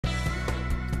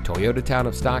Toyota Town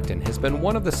of Stockton has been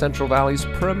one of the Central Valley's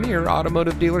premier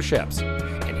automotive dealerships.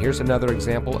 And here's another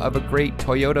example of a great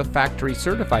Toyota factory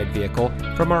certified vehicle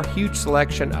from our huge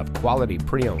selection of quality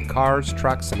pre-owned cars,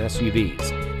 trucks, and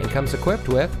SUVs, and comes equipped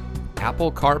with Apple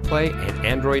CarPlay and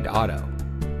Android Auto,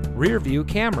 rear view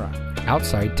camera,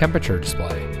 outside temperature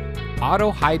display,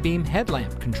 auto high beam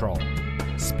headlamp control,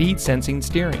 speed sensing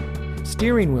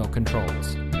steering wheel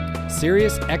controls,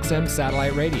 Sirius XM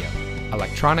satellite radio,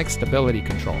 electronic stability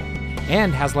control,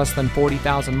 and has less than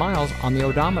 40,000 miles on the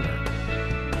odometer.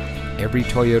 Every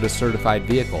Toyota certified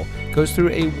vehicle goes through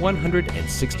a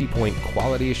 160-point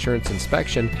quality assurance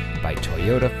inspection by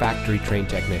Toyota factory trained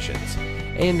technicians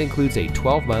and includes a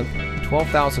 12-month,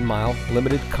 12,000-mile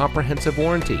limited comprehensive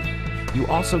warranty. You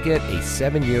also get a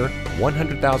 7-year,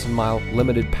 100,000-mile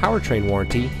limited powertrain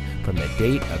warranty from the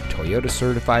date of Toyota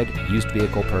certified used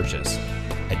vehicle purchase.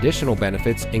 Additional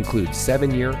benefits include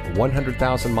 7-year,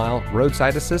 100,000-mile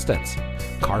roadside assistance,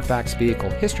 Carfax vehicle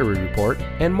history report,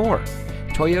 and more.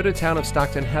 Toyota Town of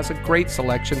Stockton has a great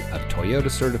selection of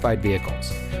Toyota certified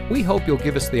vehicles. We hope you'll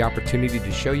give us the opportunity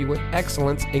to show you what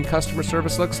excellence in customer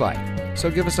service looks like.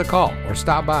 So give us a call or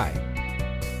stop by.